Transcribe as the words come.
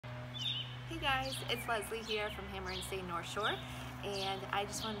guys, it's Leslie here from Hammer and Stain North Shore, and I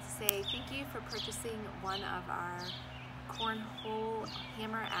just wanted to say thank you for purchasing one of our cornhole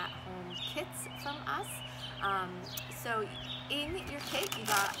hammer at home kits from us. So in your kit you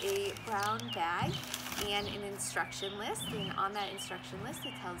got a brown bag and an instruction list, and on that instruction list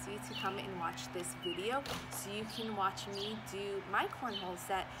it tells you to come and watch this video so you can watch me do my cornhole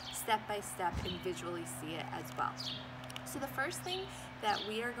set step by step and visually see it as well. So the first thing that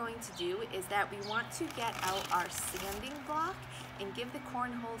we are going to do is that we want to get out our sanding block and give the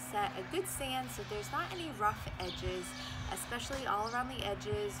cornhole set a good sand so there's not any rough edges, especially all around the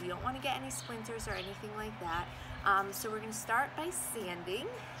edges. You don't want to get any splinters or anything like that. So we're going to start by sanding,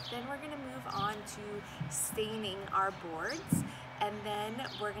 then we're going to move on to staining our boards, and then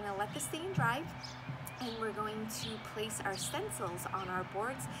we're going to let the stain dry, and we're going to place our stencils on our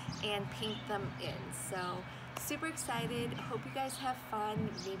boards and paint them in. So super excited, hope you guys have fun.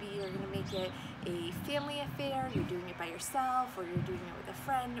 Maybe you're gonna make it a family affair, you're doing it by yourself, or you're doing it with a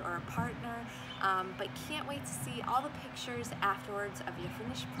friend or a partner, but can't wait to see all the pictures afterwards of your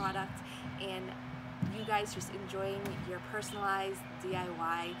finished product and you guys just enjoying your personalized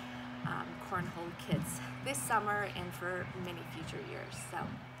DIY cornhole kits this summer and for many future years. So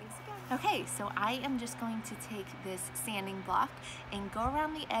thanks again. Okay, so I am just going to take this sanding block and go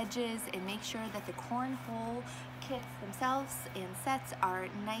around the edges and make sure that the cornhole kits themselves and sets are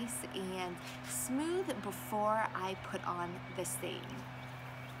nice and smooth before I put on the stain.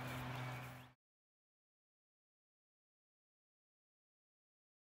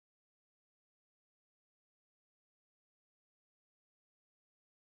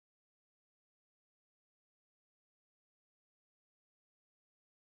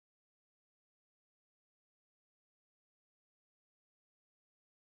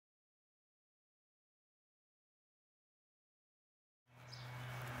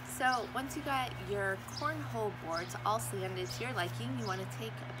 So once you got your cornhole boards all sanded to your liking, you want to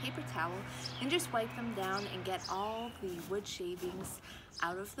take a paper towel and just wipe them down and get all the wood shavings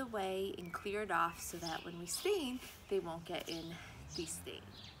out of the way and clear it off so that when we stain, they won't get in the stain.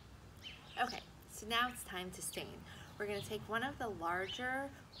 Okay, so now it's time to stain. We're going to take one of the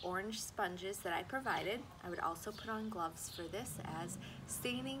larger orange sponges that I provided. I would also put on gloves for this, as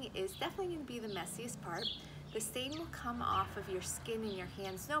staining is definitely going to be the messiest part. The stain will come off of your skin and your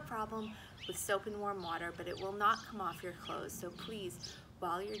hands, no problem, with soap and warm water, but it will not come off your clothes. So please,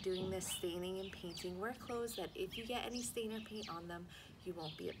 while you're doing this staining and painting, wear clothes that if you get any stain or paint on them, you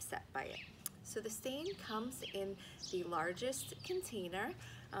won't be upset by it. So the stain comes in the largest container,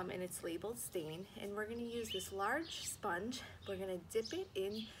 and it's labeled stain, and we're going to use this large sponge. We're going to dip it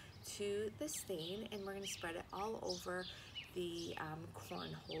into the stain and we're going to spread it all over the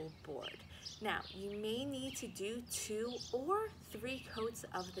cornhole board. Now you may need to do 2 or 3 coats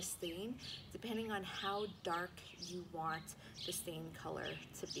of the stain depending on how dark you want the stain color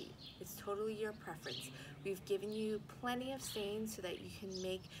to be. It's totally your preference. We've given you plenty of stain so that you can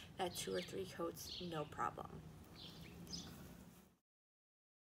make that 2 or 3 coats no problem.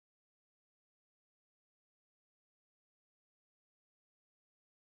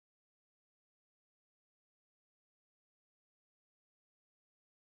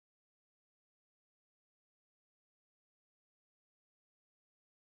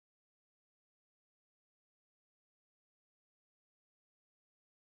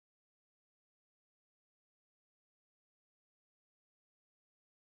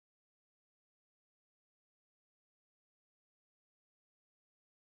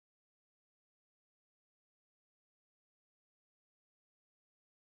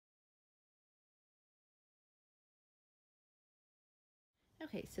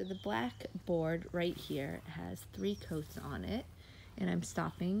 Okay, so the black board right here has 3 coats on it, and I'm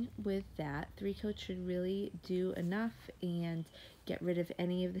stopping with that. 3 coats should really do enough and get rid of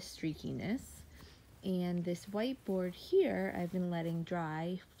any of the streakiness. And this white board here I've been letting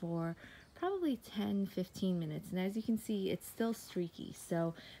dry for probably 10-15 minutes, and as you can see it's still streaky.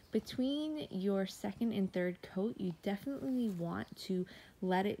 So between your second and third coat you definitely want to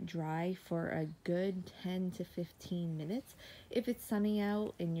let it dry for a good 10-15 minutes. If it's sunny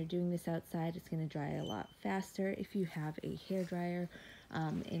out and you're doing this outside, it's going to dry a lot faster. If you have a hair dryer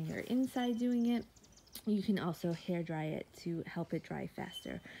and you're inside doing it, you can also hair dry it to help it dry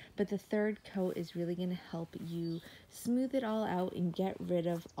faster. But the third coat is really going to help you smooth it all out and get rid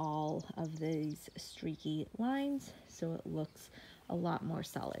of all of these streaky lines so it looks a lot more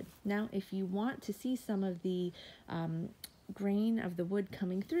solid. Now if you want to see some of the grain of the wood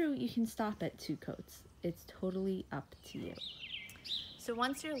coming through, you can stop at 2 coats. It's totally up to you. So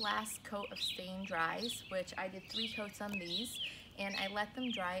once your last coat of stain dries, which I did 3 coats on these, and I let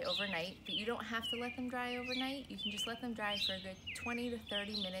them dry overnight, but you don't have to let them dry overnight. You can just let them dry for a good 20 to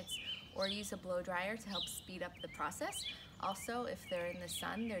 30 minutes or use a blow dryer to help speed up the process. Also, if they're in the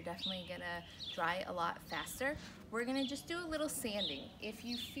sun, they're definitely gonna dry a lot faster. We're gonna just do a little sanding. If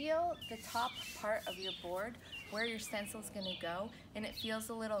you feel the top part of your board where your stencil is gonna go and it feels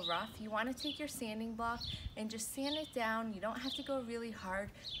a little rough, you wanna take your sanding block and just sand it down. You don't have to go really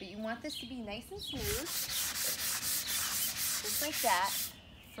hard, but you want this to be nice and smooth, just like that,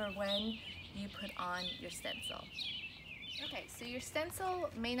 for when you put on your stencil. Okay, so your stencil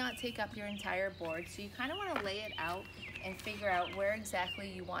may not take up your entire board, so you kind of want to lay it out and figure out where exactly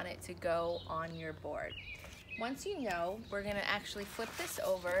you want it to go on your board. Once you know, we're going to actually flip this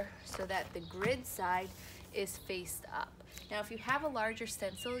over so that the grid side is faced up. Now, if you have a larger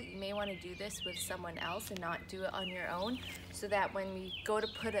stencil, you may want to do this with someone else and not do it on your own, so that when we go to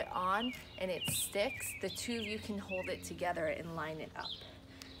put it on and it sticks, the two of you can hold it together and line it up.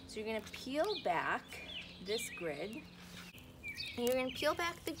 So you're going to peel back this grid. And you're going to peel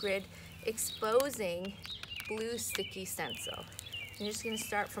back the grid, exposing blue sticky stencil. You're just going to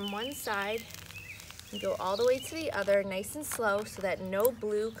start from one side and go all the way to the other, nice and slow, so that no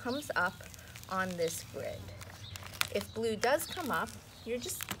blue comes up on this grid. If blue does come up, you're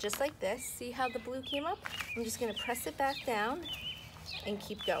just like this. See how the blue came up? I'm just going to press it back down and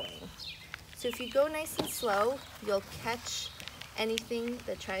keep going. So if you go nice and slow, you'll catch anything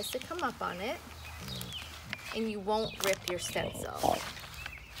that tries to come up on it, and you won't rip your stencil.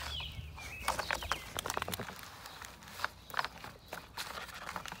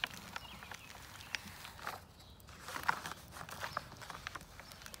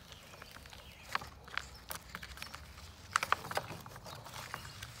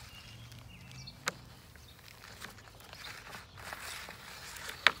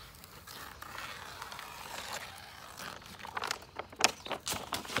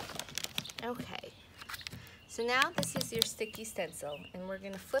 Okay, so now this is your sticky stencil, and we're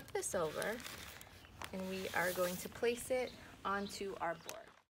going to flip this over and we are going to place it onto our board.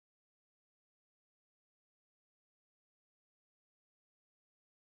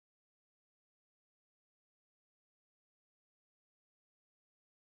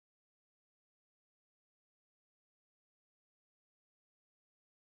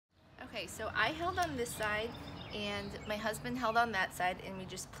 Okay, so I held on this side and my husband held on that side, and we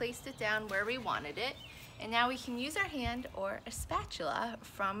just placed it down where we wanted it. And now we can use our hand or a spatula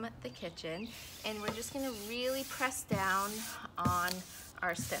from the kitchen, and we're just gonna really press down on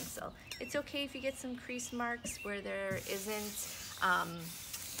our stencil. It's okay if you get some crease marks where there isn't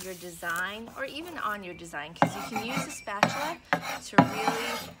your design, or even on your design, because you can use a spatula to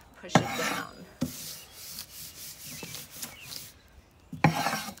really push it down.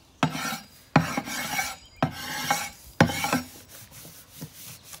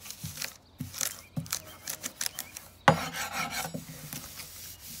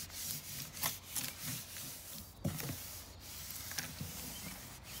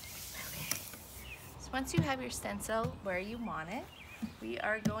 Once you have your stencil where you want it, we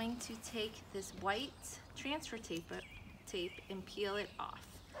are going to take this white transfer tape and peel it off,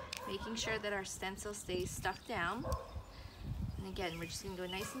 making sure that our stencil stays stuck down. And again, we're just going to go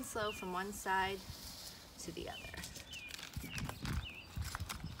nice and slow from one side to the other.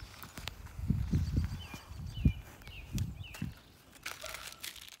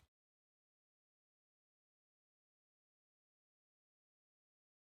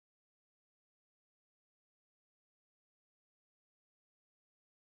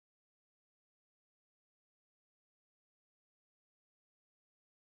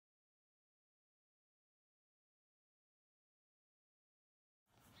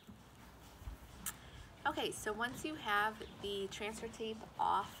 Okay, so once you have the transfer tape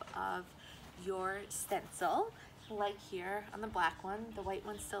off of your stencil, like here on the black one, the white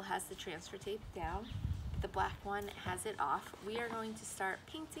one still has the transfer tape down, the black one has it off, we are going to start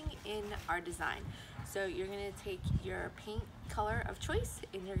painting in our design. So you're going to take your paint color of choice,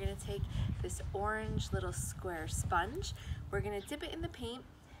 and you're going to take this orange little square sponge. We're going to dip it in the paint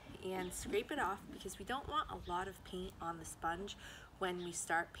and scrape it off, because we don't want a lot of paint on the sponge when we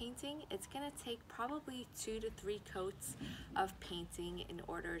start painting. It's going to take probably 2 to 3 coats of painting in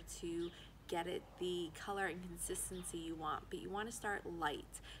order to get it the color and consistency you want. But you want to start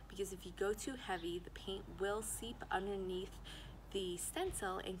light, because if you go too heavy, the paint will seep underneath the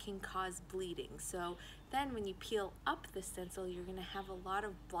stencil and can cause bleeding. So then when you peel up the stencil, you're going to have a lot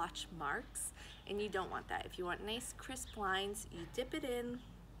of blotch marks, and you don't want that. If you want nice crisp lines, you dip it in,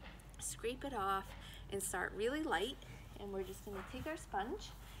 scrape it off, and start really light. And we're just going to take our sponge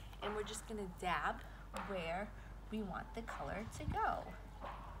and we're just going to dab where we want the color to go.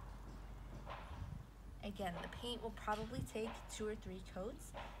 Again, the paint will probably take 2 or 3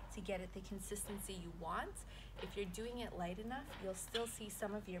 coats to get it the consistency you want. If you're doing it light enough, you'll still see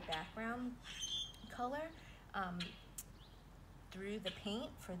some of your background color through the paint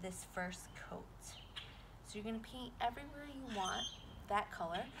for this first coat. So you're going to paint everywhere you want that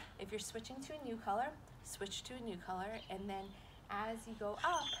color. If you're switching to a new color, switch to a new color, and then as you go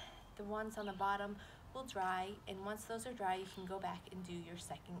up, the ones on the bottom will dry, and once those are dry, you can go back and do your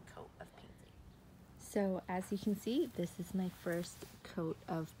second coat of painting. So as you can see, this is my first coat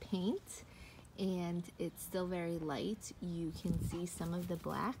of paint, and it's still very light. You can see some of the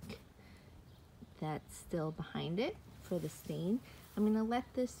black that's still behind it for the stain. I'm gonna let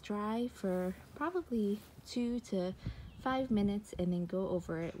this dry for probably 2 to 5 minutes and then go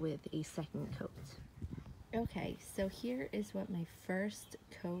over it with a second coat. Okay, so here is what my first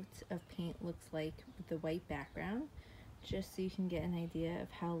coat of paint looks like with the white background, just so you can get an idea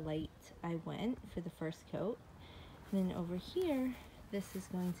of how light I went for the first coat. And then over here, this is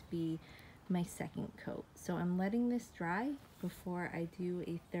going to be my second coat. So I'm letting this dry before I do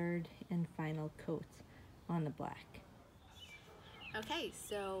a third and final coat on the black. Okay,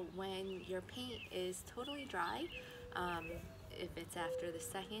 so when your paint is totally dry, if it's after the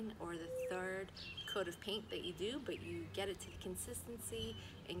second or the third coat of paint that you do, but you get it to the consistency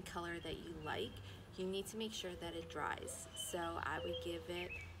and color that you like, you need to make sure that it dries. So I would give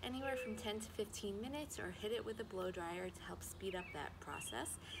it anywhere from 10 to 15 minutes or hit it with a blow dryer to help speed up that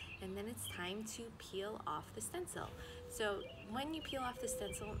process. And then it's time to peel off the stencil. So when you peel off the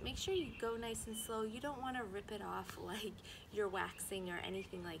stencil, make sure you go nice and slow. You don't want to rip it off like you're waxing or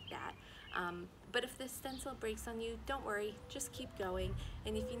anything like that. But if the stencil breaks on you, don't worry, just keep going.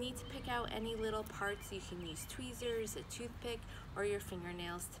 And if you need to pick out any little parts, you can use tweezers, a toothpick, or your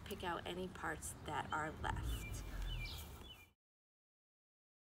fingernails to pick out any parts that are left.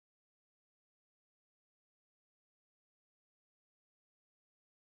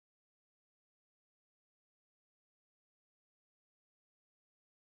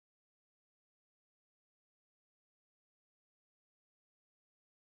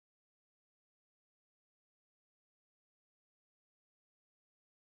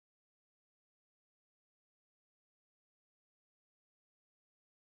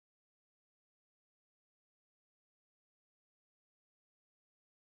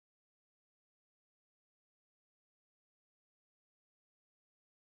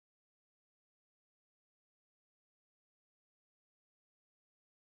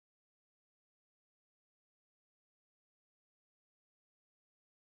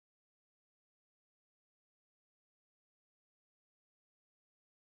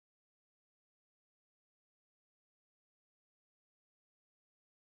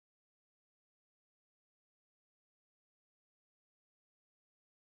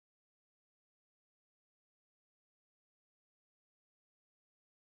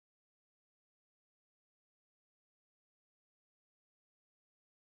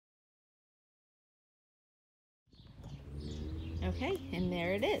 Okay, and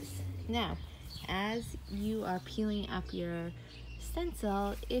there it is. Now, as you are peeling up your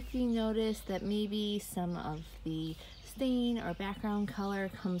stencil, if you notice that maybe some of the stain or background color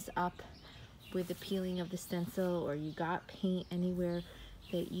comes up with the peeling of the stencil, or you got paint anywhere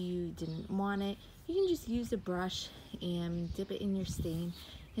that you didn't want it, you can just use a brush and dip it in your stain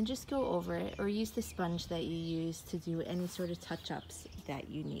and just go over it, or use the sponge that you use to do any sort of touch-ups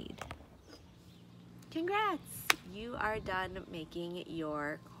that you need. Congrats! You are done making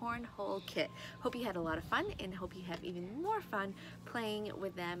your cornhole kit. Hope you had a lot of fun, and hope you have even more fun playing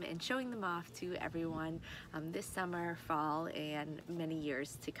with them and showing them off to everyone this summer, fall, and many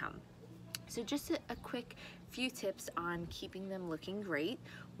years to come. So just a quick few tips on keeping them looking great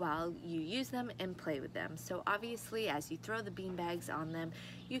while you use them and play with them. So obviously, as you throw the bean bags on them,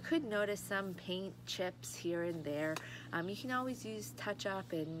 you could notice some paint chips here and there. You can always use touch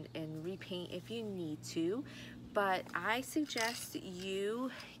up and repaint if you need to, but I suggest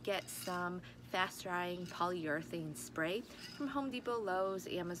you get some fast drying polyurethane spray from Home Depot, Lowe's,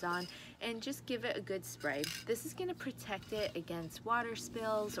 Amazon, and just give it a good spray. This is going to protect it against water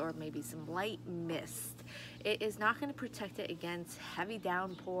spills or maybe some light mist. It is not going to protect it against heavy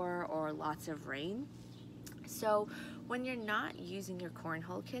downpour or lots of rain. So when you're not using your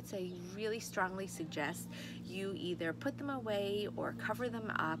cornhole kits, I really strongly suggest you either put them away or cover them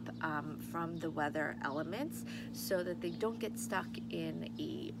up from the weather elements so that they don't get stuck in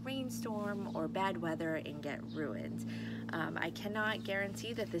a rainstorm or bad weather and get ruined. I cannot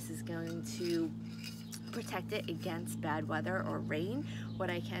guarantee that this is going to protect it against bad weather or rain. What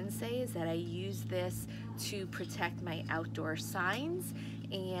I can say is that I use this to protect my outdoor signs,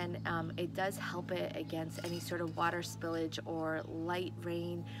 and it does help it against any sort of water spillage or light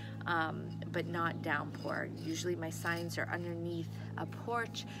rain, but not downpour. Usually my signs are underneath a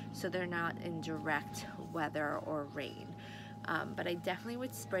porch, so they're not in direct weather or rain. But I definitely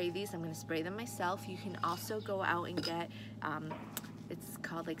would spray these. I'm going to spray them myself. You can also go out and get, it's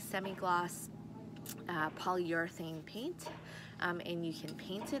called like semi-gloss polyurethane paint, and you can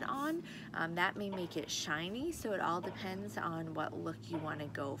paint it on. That may make it shiny, so it all depends on what look you want to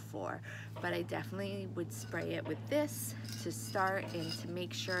go for. But I definitely would spray it with this to start, and to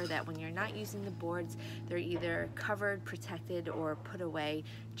make sure that when you're not using the boards, they're either covered, protected, or put away,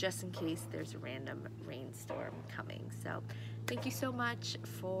 just in case there's a random rainstorm coming. So thank you so much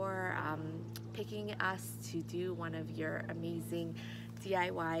for picking us to do one of your amazing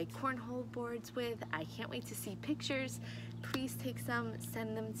DIY cornhole boards with. I can't wait to see pictures. Please take some,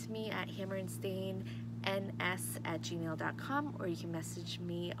 send them to me at hammerandstainns@gmail.com, or you can message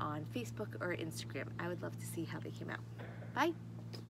me on Facebook or Instagram. I would love to see how they came out. Bye.